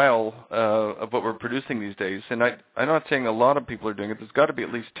style of what we're producing these days. And I'm not saying a lot of people are doing it. There's got to be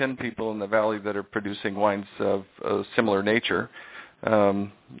at least 10 people in the valley that are producing wines of a similar nature.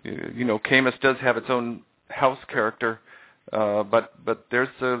 Caymus does have its own house character, but there's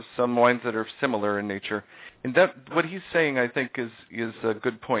some wines that are similar in nature. And that what he's saying, I think, is a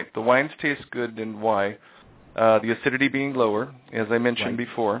good point. The wines taste good, and why? The acidity being lower, as I mentioned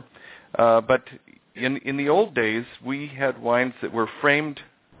before. But in the old days, we had wines that were framed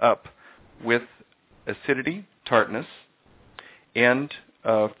up with acidity, tartness, and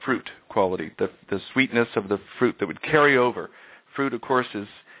fruit quality, the sweetness of the fruit that would carry over. Fruit, of course, is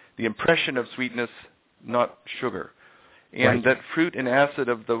the impression of sweetness, not sugar. And that fruit and acid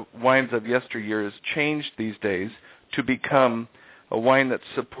of the wines of yesteryear has changed these days to become a wine that's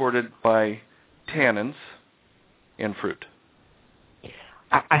supported by tannins and fruit.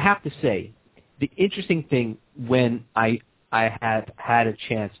 I have to say, the interesting thing when I had a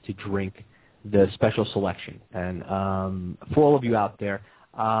chance to drink the Special Selection, and for all of you out there,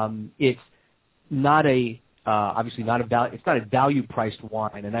 it's not obviously not it's not a value priced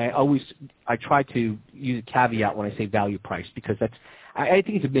wine, and I try to use a caveat when I say value priced, because I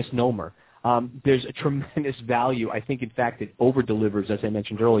think it's a misnomer. There's a tremendous value. I think, in fact, it over delivers, as I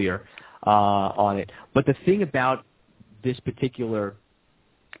mentioned earlier, on it. But the thing about this particular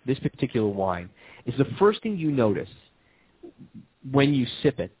wine is the first thing you notice when you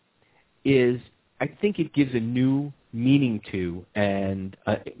sip it is, I think it gives a new meaning to, and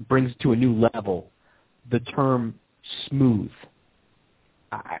it brings to a new level, the term smooth.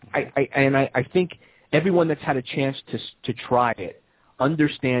 I think everyone that's had a chance to try it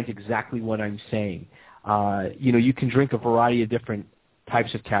understands exactly what I'm saying. You can drink a variety of different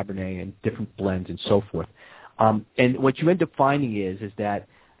types of Cabernet and different blends and so forth. And what you end up finding is that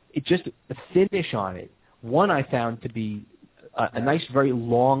it just the finish on it. One I found to be a nice, very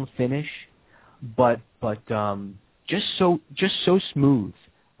long finish, but just so smooth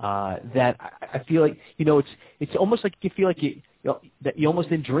that I feel like it's almost like you feel like that you almost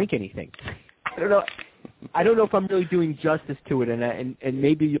didn't drink anything. I don't know if I'm really doing justice to it, and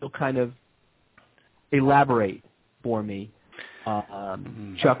maybe you'll kind of elaborate for me,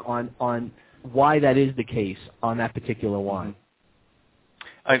 Chuck, on why that is the case on that particular wine.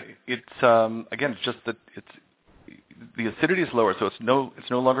 It's just that the acidity is lower, so it's no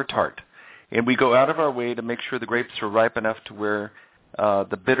longer tart, and we go out of our way to make sure the grapes are ripe enough to where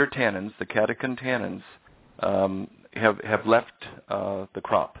the bitter tannins, the catechin tannins, have left the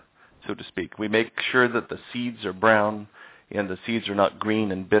crop, so to speak. We make sure that the seeds are brown and the seeds are not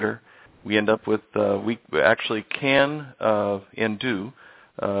green and bitter. We end up with we actually can and do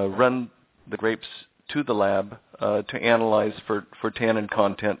run the grapes to the lab to analyze for tannin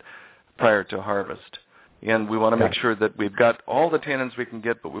content prior to harvest. And we want to make sure that we've got all the tannins we can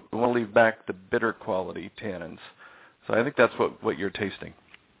get, but we want to leave back the bitter quality tannins. So I think that's what you're tasting.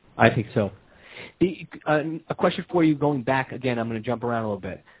 I think so. A question for you going back, again, I'm going to jump around a little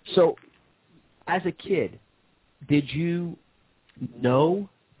bit. So as a kid, did you know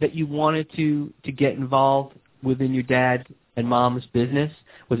that you wanted to get involved within your dad and mom's business?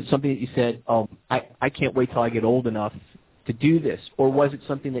 Was it something that you said, I can't wait till I get old enough to do this? Or was it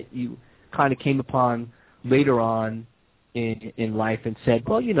something that you kind of came upon later on in life and said,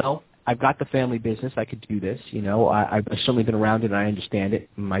 well, I've got the family business, I could do this, I've certainly been around it and I understand it,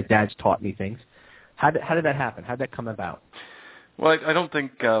 and my dad's taught me things. How did that happen? How did that come about? Well, I don't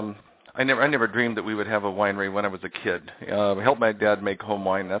think, I never dreamed that we would have a winery when I was a kid. Helped my dad make home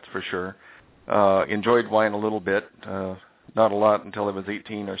wine, that's for sure. Enjoyed wine a little bit, not a lot until I was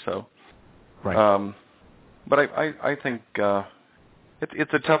 18 or so. Right. But I think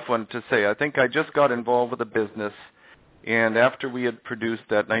it's a tough one to say. I think I just got involved with a business, and after we had produced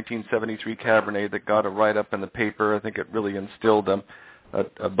that 1973 Cabernet that got a write-up in the paper, I think it really instilled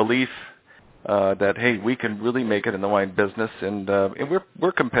a belief that, hey, we can really make it in the wine business, and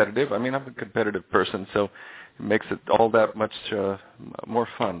we're competitive. I mean, I'm a competitive person, so it makes it all that much more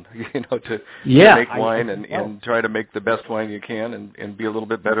fun, to make wine and try to make the best wine you can and be a little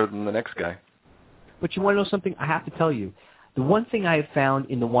bit better than the next guy. But you want to know something? I have to tell you, the one thing I have found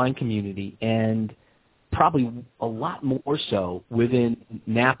in the wine community, and probably a lot more so within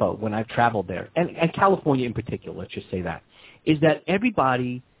Napa when I've traveled there, and California in particular, let's just say that, is that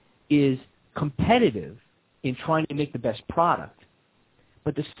everybody is competitive in trying to make the best product.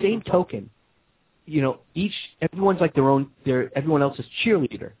 But the same token, everyone's like everyone else's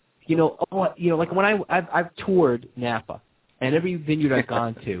cheerleader. Like when I've toured Napa, and every vineyard I've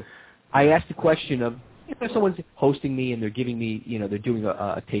gone to, I ask the question of, someone's hosting me and they're giving me, they're doing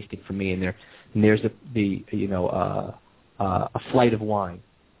a tasting for me, and there's a flight of wine,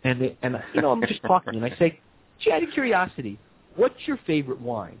 and I'm just talking, and I say, gee, out of curiosity, what's your favorite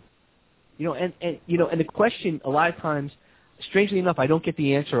wine? And the question, a lot of times, strangely enough, I don't get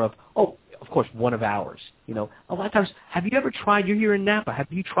the answer of, oh, of course, one of ours. A lot of times, have you ever tried, you're here in Napa, have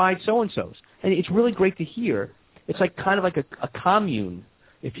you tried so-and-so's? And it's really great to hear. It's like kind of like a commune,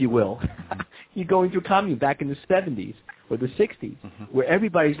 if you will. You're going through a commune back in the 70s or the 60s, where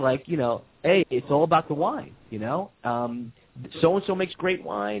everybody's like, hey, it's all about the wine, so-and-so makes great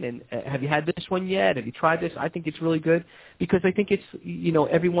wine, and have you had this one yet? Have you tried this? I think it's really good because I think it's,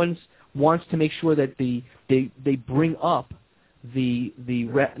 everyone's wants to make sure that they bring up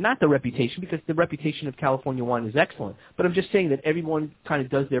not the reputation, because the reputation of California wine is excellent, but I'm just saying that everyone kind of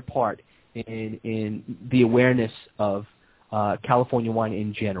does their part in the awareness of California wine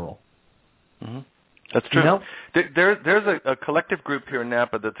in general. Mm-hmm. That's true. There's a collective group here in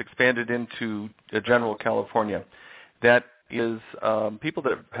Napa that's expanded into general California that is people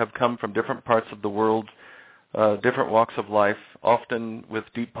that have come from different parts of the world, different walks of life, often with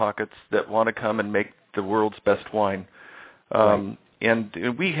deep pockets that want to come and make the world's best wine. Right.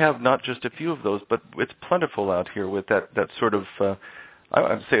 And we have not just a few of those, but it's plentiful out here with that sort of, I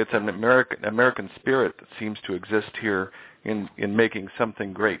would say it's an American spirit that seems to exist here in making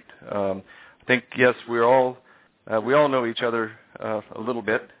something great. I think, yes, we all know each other a little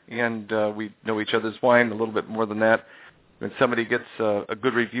bit, and we know each other's wine a little bit more than that. When somebody gets a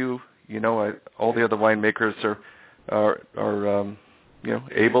good review, all the other winemakers are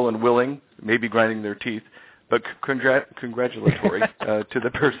able and willing, maybe grinding their teeth, but congratulatory to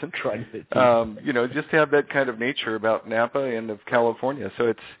the person. Just to have that kind of nature about Napa and of California.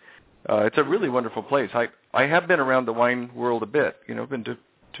 So it's a really wonderful place. I have been around the wine world a bit. I've been to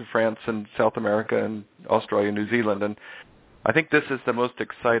France and South America and Australia and New Zealand, and I think this is the most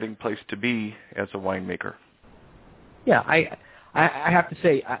exciting place to be as a winemaker. Yeah, I have to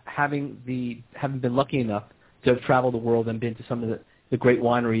say, having been lucky enough to have traveled the world and been to some of the great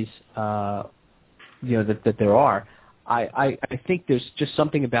wineries, that there are, I think there's just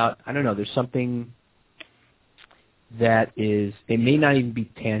something about, I don't know, there's something that is, it may not even be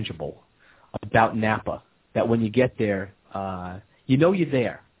tangible about Napa, that when you get there, you're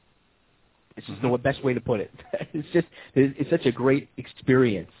there. It's just the best way to put it. It's such a great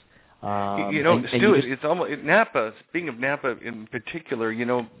experience. Stu, it's almost Napa. Speaking of Napa in particular,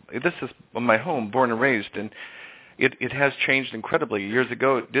 this is my home, born and raised, and it has changed incredibly. Years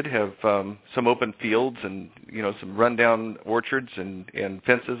ago, it did have some open fields and some rundown orchards and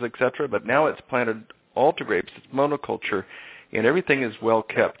fences, etc. But now it's planted all to grapes. It's monoculture, and everything is well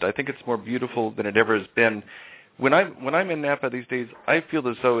kept. I think it's more beautiful than it ever has been. When I'm in Napa these days, I feel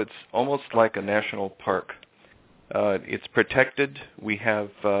as though it's almost like a national park. It's protected. We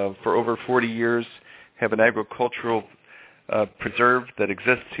have, for over 40 years, have an agricultural preserve that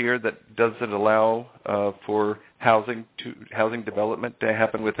exists here that doesn't allow for housing development to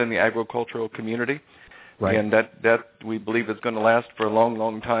happen within the agricultural community. Right. And that we believe is going to last for a long,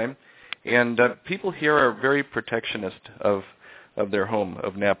 long time. And people here are very protectionist of their home,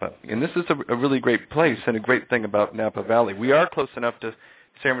 of Napa. And this is a really great place and a great thing about Napa Valley. We are close enough to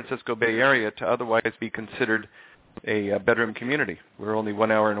San Francisco Bay Area to otherwise be considered a bedroom community. We're only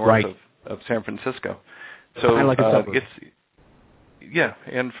 1 hour north of San Francisco. So kind of like a suburb.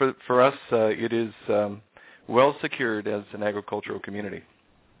 And for us, it is well secured as an agricultural community.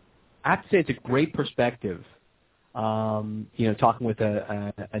 I have to say it's a great perspective, talking with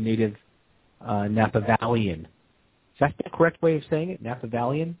a native Napa Valleyan. Is that the correct way of saying it, Napa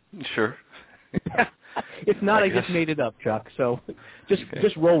Valleyan? Sure. If not, I just made it up, Chuck. So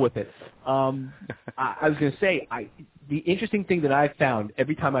just roll with it. I was going to say, the interesting thing that I've found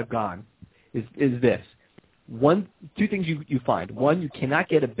every time I've gone is this. Two things you find. One, you cannot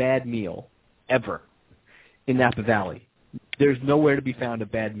get a bad meal ever in Napa Valley. There's nowhere to be found a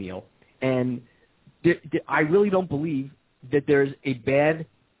bad meal. And I really don't believe that there's a bad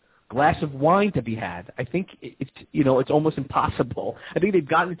glass of wine to be had. I think it's almost impossible. I think they've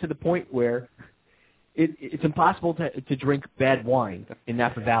gotten to the point where it's impossible to drink bad wine in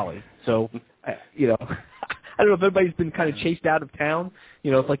Napa Valley. So, I don't know if everybody's been kind of chased out of town.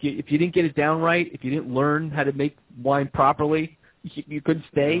 If you didn't get it down right, if you didn't learn how to make wine properly, you couldn't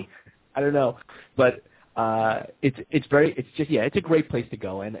stay. I don't know, but it's a great place to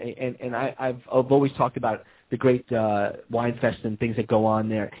go. And I've always talked about the great wine fest and things that go on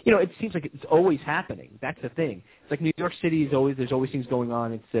there. It seems like it's always happening. That's the thing. It's like New York City there's always things going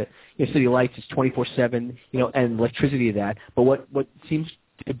on. It's city lights. It's 24/7. And electricity to that. But what seems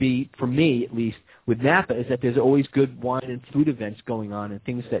to be, for me at least, with Napa is that there's always good wine and food events going on and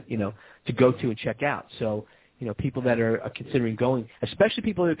things that to go to and check out. So people that are considering going, especially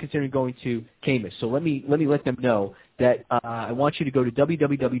people that are considering going to Caymus. So let me let them know that I want you to go to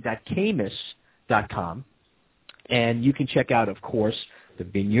www.caymus.com. And you can check out, of course, the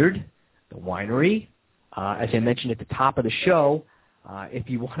vineyard, the winery. As I mentioned at the top of the show, if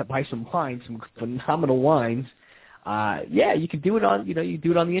you want to buy some wine, some phenomenal wines, you can do it on, you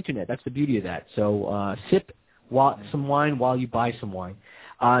do it on the internet. That's the beauty of that. So sip some wine while you buy some wine.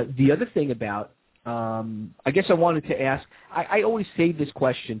 The other thing about, I guess I wanted to ask, I always save this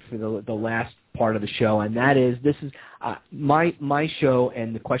question for the last part of the show, and that is, this is my show,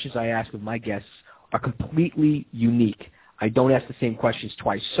 and the questions I ask of my guests are completely unique. I don't ask the same questions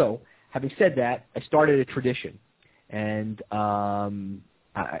twice. So, having said that, I started a tradition of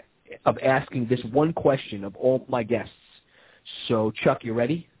asking this one question of all my guests. So, Chuck, you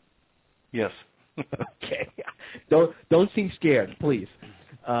ready? Yes. Okay. Don't seem scared, please.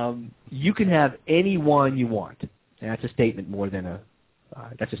 You can have any wine you want. And that's a statement more than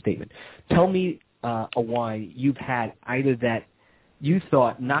that's a statement. Tell me a wine you've had either that you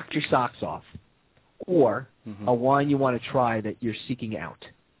thought knocked your socks off, or a wine you want to try that you're seeking out.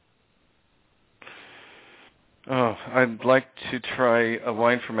 Oh, I'd like to try a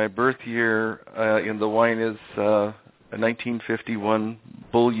wine for my birth year, and the wine is a 1951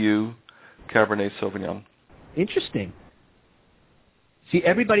 Beaulieu Cabernet Sauvignon. Interesting. See,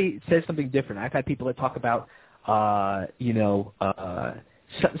 everybody says something different. I've had people that talk about,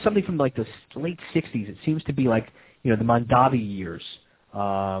 something from like the late 60s. It seems to be like, the Mondavi years.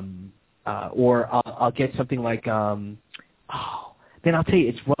 or I'll get something like, then I'll tell you,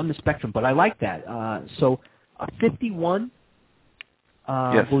 it's run the spectrum, but I like that. So a 51,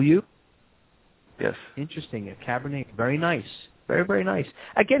 yes. Will you? Yes. Interesting, a Cabernet, very nice, very, very nice.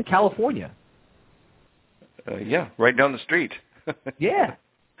 Again, California. Yeah, right down the street. Yeah.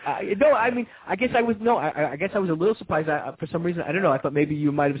 No, I mean, I guess I was a little surprised. For some reason, I don't know. I thought maybe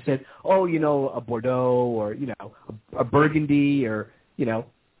you might have said, a Bordeaux or a Burgundy or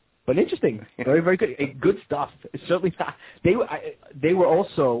But interesting, very, very good. Good stuff. It's certainly not. They were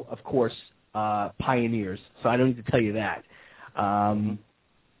also, of course, pioneers. So I don't need to tell you that.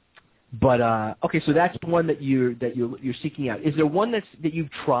 But okay, so that's one that you're seeking out. Is there one that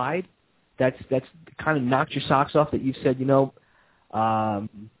you've tried that's kind of knocked your socks off that you've said,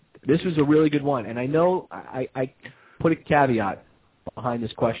 this was a really good one? And I know I put a caveat behind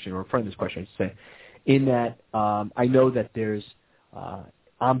this question, or in front of this question, I should say, in that I know that there's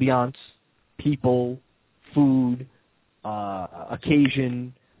ambiance, people, food,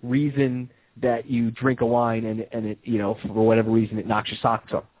 occasion, reason that you drink a wine and it, for whatever reason it knocks your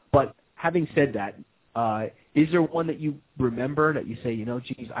socks off. But having said that, is there one that you remember that you say,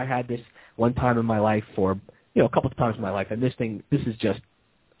 geez, I had this one time in my life, or a couple of times in my life, and this is just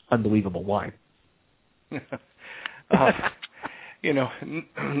unbelievable wine? I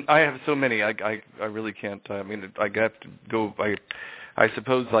have so many. I really can't. I mean, I have to go. I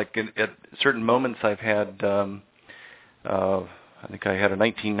suppose, like at certain moments, I've had. I think I had a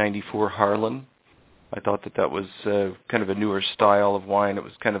 1994 Harlan. I thought that was kind of a newer style of wine. It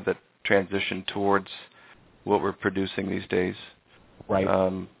was kind of that transition towards what we're producing these days. Right.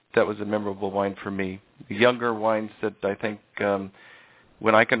 That was a memorable wine for me. The younger wines that I think,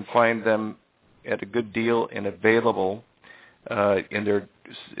 when I can find them at a good deal and available, and they're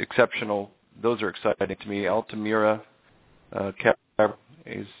exceptional, those are exciting to me. Altamira Cab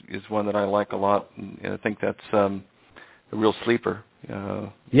is one that I like a lot, and I think that's a real sleeper.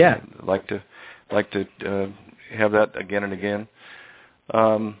 Yeah. Like to have that again and again.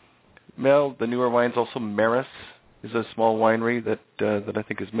 The newer wines, also Maris is a small winery that I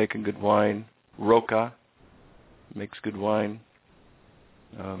think is making good wine. Roca makes good wine.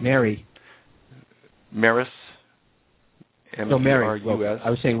 Mary. Maris. No, Mary. M-E-R-U-S. I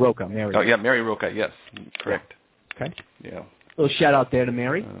was saying Roca, Mary. Oh, yeah, Mary Roca, yes. Correct. Okay. Yeah. A little shout out there to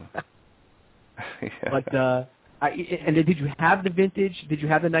Mary. Yeah. But, and did you have the vintage? Did you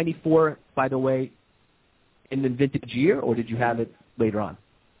have the 94, by the way, in the vintage year, or did you have it later on?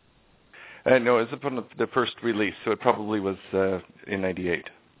 No, it was upon the first release, so it probably was in 98.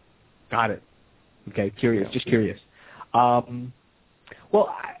 Got it. Okay, curious, Yeah. Just curious. Well,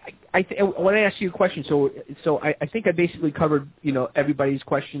 I want to ask you a question. So I think I basically covered, everybody's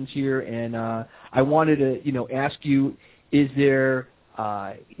questions here, and I wanted to, ask you, is there,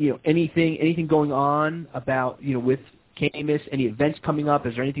 anything going on about, with Caymus, any events coming up?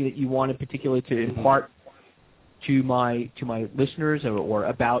 Is there anything that you wanted particularly to impart to my listeners, or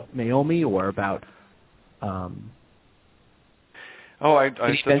about Naomi, or about? I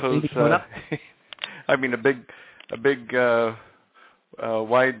suppose. I mean, a big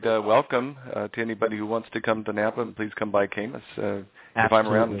wide welcome to anybody who wants to come to Napa. And please come by Caymus. If I'm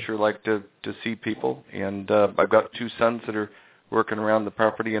around, I'd sure like to see people. And I've got 2 sons that are working around the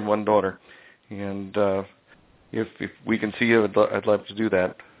property and 1 daughter. And if we can see you, I'd love to do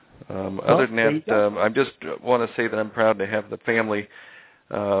that. Other than that, I just want to say that I'm proud to have the family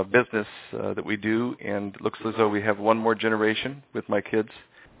business that we do, and it looks as though we have 1 more generation with my kids.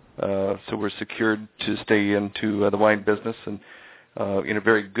 So we're secured to stay into the wine business, and in a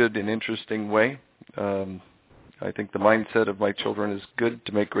very good and interesting way. I think the mindset of my children is good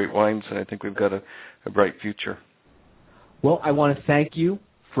to make great wines, and I think we've got a bright future. Well, I want to thank you,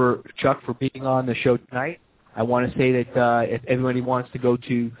 Chuck, for being on the show tonight. I want to say that if everybody wants to go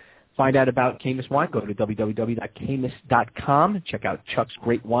to find out about Caymus wine, go to www.caymus.com. Check out Chuck's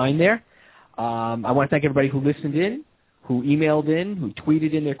great wine there. I want to thank everybody who listened in, who emailed in, who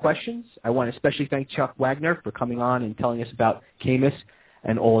tweeted in their questions. I want to especially thank Chuck Wagner for coming on and telling us about Caymus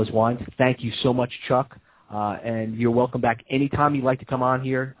and all his wines. Thank you so much, Chuck. And you're welcome back anytime you'd like to come on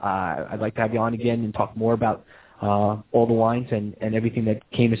here. I'd like to have you on again and talk more about all the wines and everything that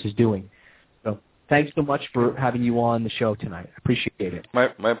Caymus is doing. So thanks so much for having you on the show tonight. I appreciate it.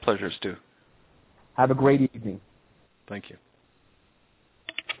 My pleasure, Stu. Have a great evening. Thank you.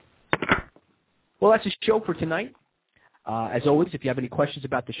 Well, that's the show for tonight. As always, if you have any questions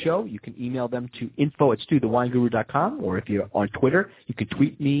about the show, you can email them to info@stewthewineguru.com, or if you're on Twitter, you can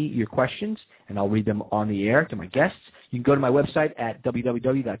tweet me your questions, and I'll read them on the air to my guests. You can go to my website at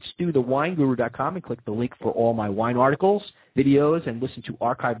www.stewthewineguru.com and click the link for all my wine articles, videos, and listen to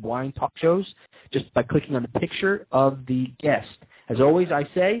archived wine talk shows just by clicking on the picture of the guest. As always, I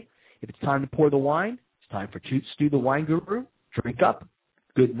say, if it's time to pour the wine, it's time for Stew the Wine Guru. Drink up,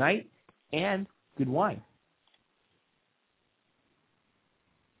 good night, and good wine.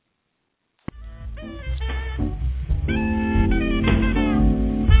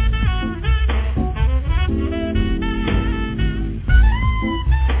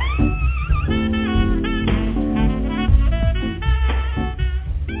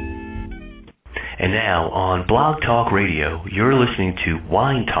 And now on Blog Talk Radio, you're listening to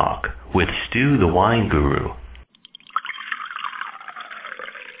Wine Talk with Stew the Wine Guru.